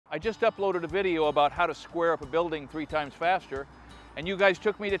I just uploaded a video about how to square up a building 3 times faster, and you guys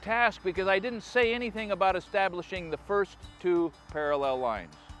took me to task because I didn't say anything about establishing the first 2 parallel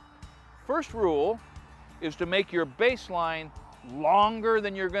lines. First rule is to make your baseline longer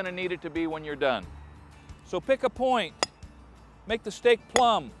than you're going to need it to be when you're done. So pick a point, make the stake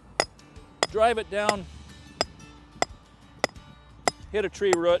plumb, drive it down, hit a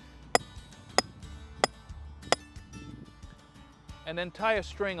tree root, and then tie a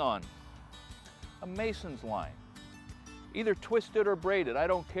string on, a mason's line. Either twist it or braid it, I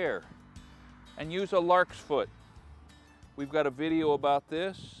don't care. And use a lark's foot. We've got a video about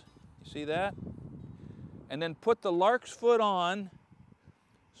this, you see that? And then put the lark's foot on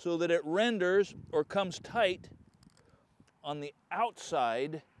so that it renders or comes tight on the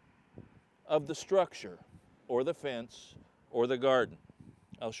outside of the structure, or the fence, or the garden.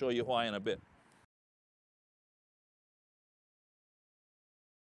 I'll show you why in a bit.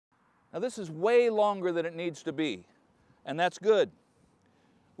 Now this is way longer than it needs to be, and that's good.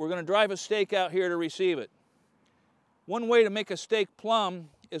 We're going to drive a stake out here to receive it. One way to make a stake plumb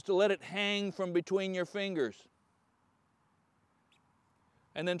is to let it hang from between your fingers.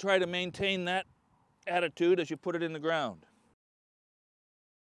 And then try to maintain that attitude as you put it in the ground.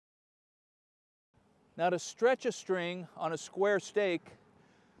 Now to stretch a string on a square stake,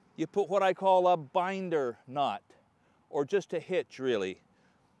 you put what I call a binder knot, or just a hitch really,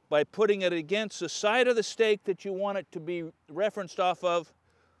 by putting it against the side of the stake that you want it to be referenced off of,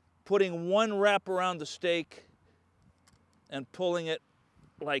 putting one wrap around the stake and pulling it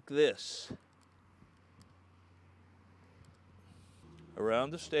like this.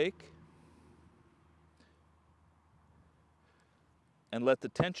 Around the stake, and let the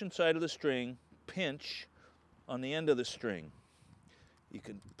tension side of the string pinch on the end of the string. You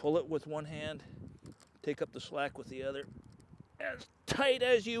can pull it with one hand, take up the slack with the other, as tight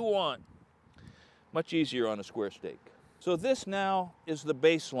as you want. Much easier on a square stake. So this now is the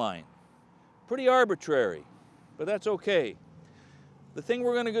baseline. Pretty arbitrary, but that's okay. The thing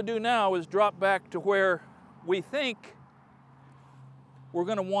we're going to do now is drop back to where we think we're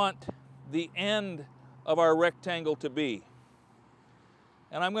going to want the end of our rectangle to be.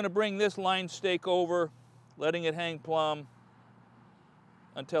 And I'm going to bring this line stake over, letting it hang plumb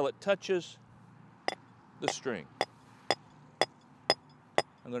until it touches the string.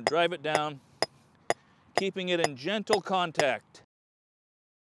 I'm going to drive it down, keeping it in gentle contact.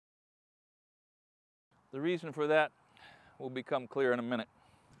 The reason for that will become clear in a minute.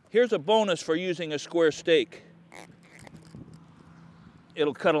 Here's a bonus for using a square stake.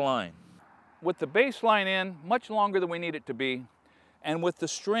 It'll cut a line. With the baseline in, much longer than we need it to be, and with the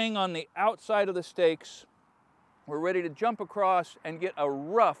string on the outside of the stakes, we're ready to jump across and get a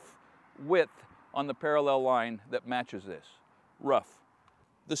rough width on the parallel line that matches this. Rough.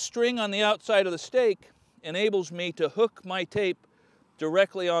 The string on the outside of the stake enables me to hook my tape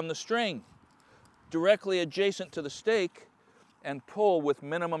directly on the string, directly adjacent to the stake, and pull with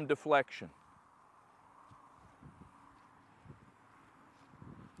minimum deflection.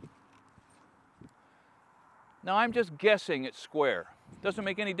 Now I'm just guessing it's square. Doesn't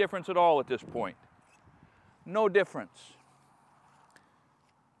make any difference at all at this point. No difference.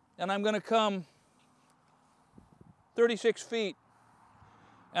 And I'm going to come 36 feet,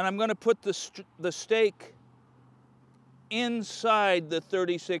 and I'm going to put the stake inside the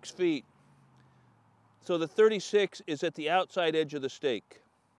 36 feet. So the 36 is at the outside edge of the stake.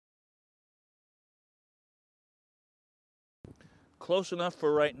 Close enough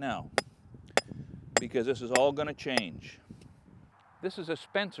for right now, because this is all going to change. This is a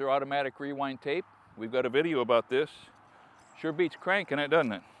Spencer automatic rewind tape. We've got a video about this. Sure beats cranking it,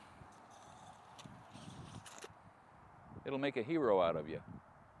 doesn't it? It'll make a hero out of you.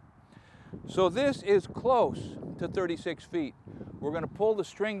 So this is close to 36 feet. We're going to pull the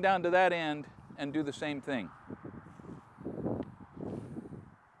string down to that end and do the same thing.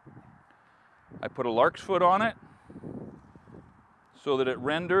 I put a lark's foot on it so that it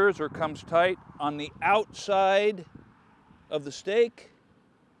renders or comes tight on the outside of the stake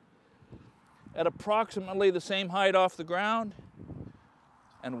at approximately the same height off the ground,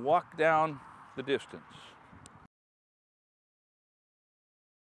 and walk down the distance.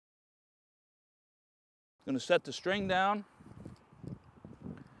 I'm going to set the string down,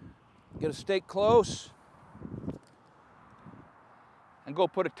 get a stake close, and go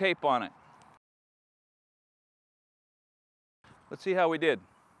put a tape on it. Let's see how we did.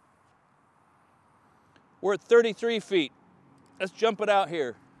 We're at 33 feet. Let's jump it out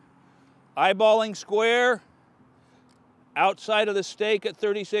here. Eyeballing square, outside of the stake at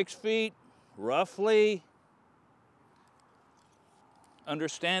 36 feet, roughly,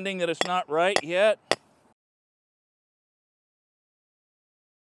 understanding that it's not right yet.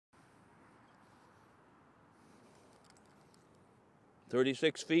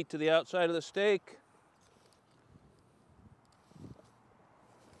 "36 feet to the outside of the stake.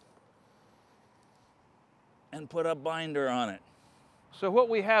 And put a binder on it. So what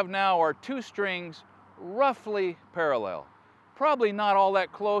we have now are two strings roughly parallel. Probably not all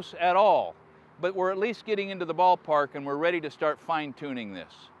that close at all, but we're at least getting into the ballpark and we're ready to start fine-tuning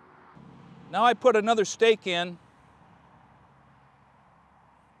this. Now I put another stake in.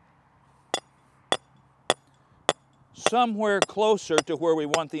 Somewhere closer to where we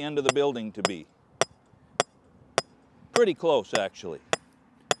want the end of the building to be. Pretty close, actually.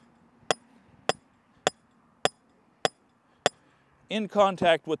 In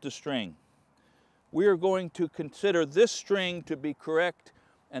contact with the string. We are going to consider this string to be correct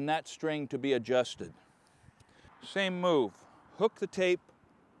and that string to be adjusted. Same move. Hook the tape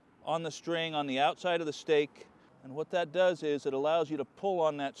on the string on the outside of the stake, and what that does is it allows you to pull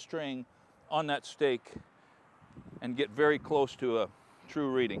on that string on that stake and get very close to a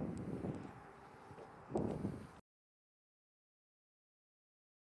true reading.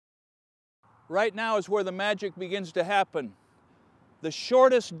 Right now is where the magic begins to happen. The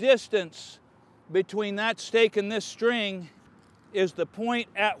shortest distance between that stake and this string is the point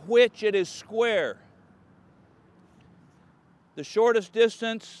at which it is square. The shortest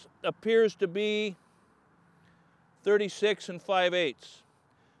distance appears to be 36 5/8.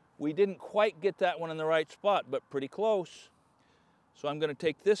 We didn't quite get that one in the right spot, but pretty close. So I'm going to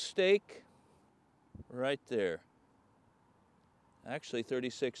take this stake right there. Actually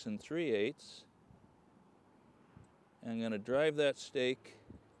 36 3/8. I'm going to drive that stake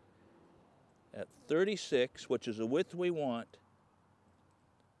at 36, which is the width we want,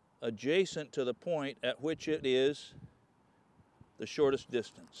 adjacent to the point at which it is the shortest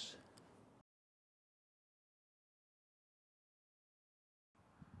distance.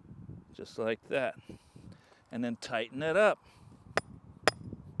 Just like that. And then tighten it up.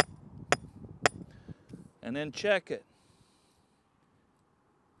 And then check it.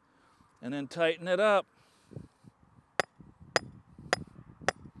 And then tighten it up.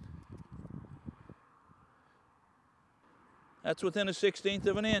 That's within a 1/16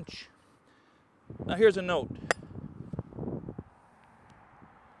 of an inch. Now here's a note.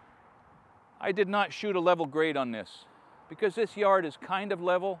 I did not shoot a level grade on this because this yard is kind of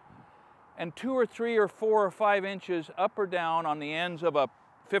level, and 2 or 3 or 4 or 5 inches up or down on the ends of a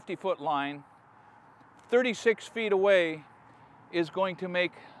 50-foot line, 36 feet away, is going to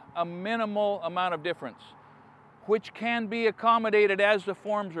make a minimal amount of difference, which can be accommodated as the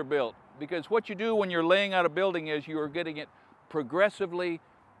forms are built. Because what you do when you're laying out a building is you are getting it progressively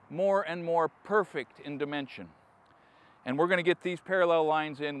more and more perfect in dimension. And we're going to get these parallel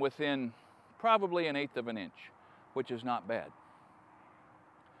lines in within probably 1/8 of an inch, which is not bad.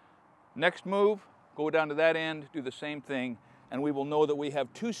 Next move, go down to that end, do the same thing, and we will know that we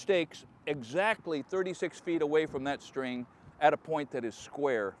have two stakes exactly 36 feet away from that string at a point that is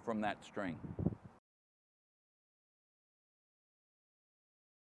square from that string.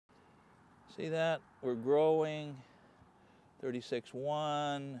 See that? We're growing.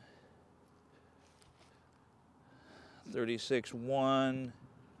 36-1, 36-1,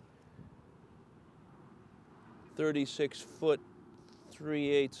 36 foot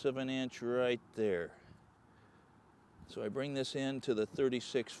 3/8 of an inch right there. So I bring this into the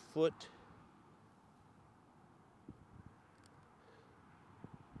 36 foot.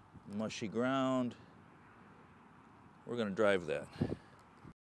 Mushy ground. We're going to drive that.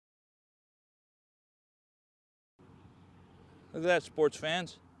 Look at that, sports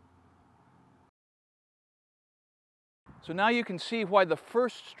fans. So now you can see why the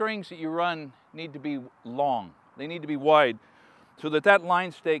first strings that you run need to be long. They need to be wide so that that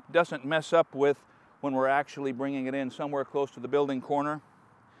line stake doesn't mess up with when we're actually bringing it in somewhere close to the building corner.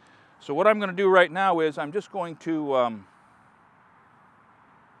 So what I'm going to do right now is I'm just going to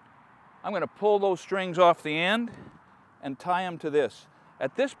pull those strings off the end and tie them to this.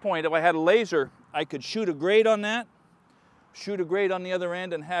 At this point, if I had a laser, I could shoot a grade on that, shoot a grade on the other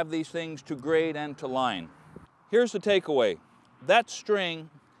end, and have these things to grade and to line. Here's the takeaway. That string,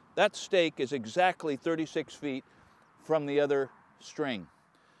 that stake is exactly 36 feet from the other string.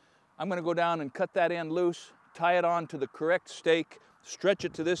 I'm going to go down and cut that end loose, tie it on to the correct stake, stretch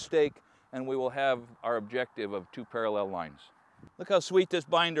it to this stake, and we will have our objective of two parallel lines. Look how sweet this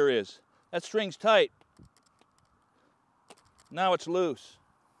binder is. That string's tight. Now it's loose.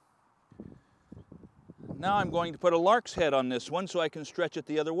 Now I'm going to put a lark's head on this one so I can stretch it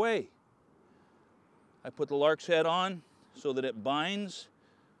the other way. I put the lark's head on, so that it binds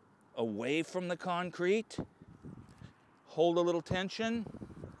away from the concrete. Hold a little tension.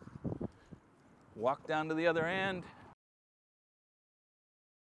 Walk down to the other end.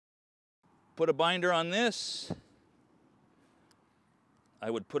 Put a binder on this. I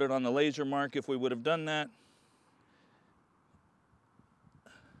would put it on the laser mark if we would have done that.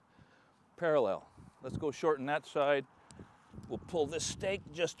 Parallel. Let's go shorten that side. We'll pull this stake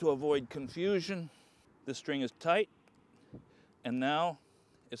just to avoid confusion. This string is tight, and now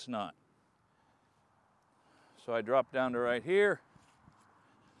it's not. So I drop down to right here,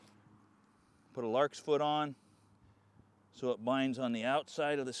 put a lark's foot on so it binds on the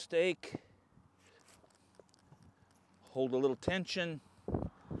outside of the stake. Hold a little tension,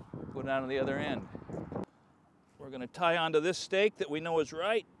 go down to the other end. We're going to tie onto this stake that we know is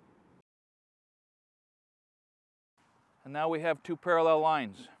right. And now we have two parallel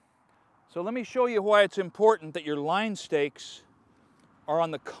lines. So let me show you why it's important that your line stakes are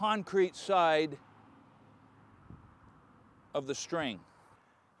on the concrete side of the string.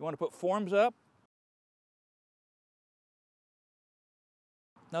 You want to put forms up.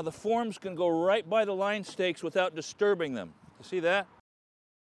 Now the forms can go right by the line stakes without disturbing them. You see that?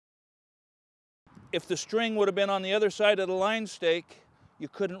 If the string would have been on the other side of the line stake, you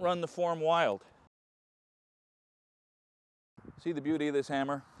couldn't run the form wild. See the beauty of this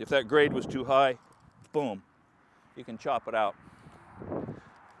hammer? If that grade was too high, boom, you can chop it out.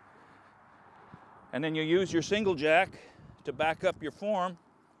 And then you use your single jack to back up your form.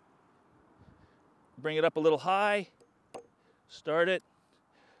 Bring it up a little high, start it,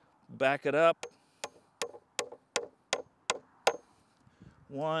 back it up.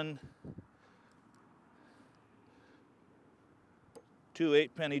 1, 2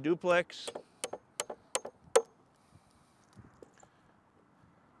 8-penny duplex.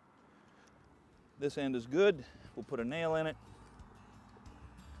 This end is good. We'll put a nail in it.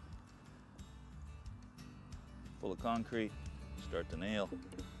 Full of concrete. Start the nail.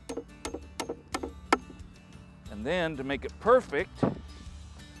 And then, to make it perfect,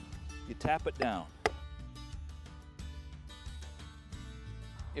 you tap it down.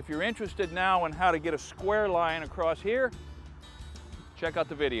 If you're interested now in how to get a square line across here, check out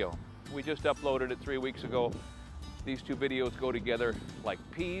the video. We just uploaded it 3 weeks ago. These two videos go together like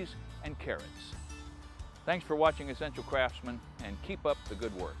peas and carrots. Thanks for watching Essential Craftsman, and keep up the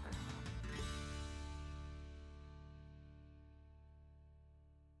good work.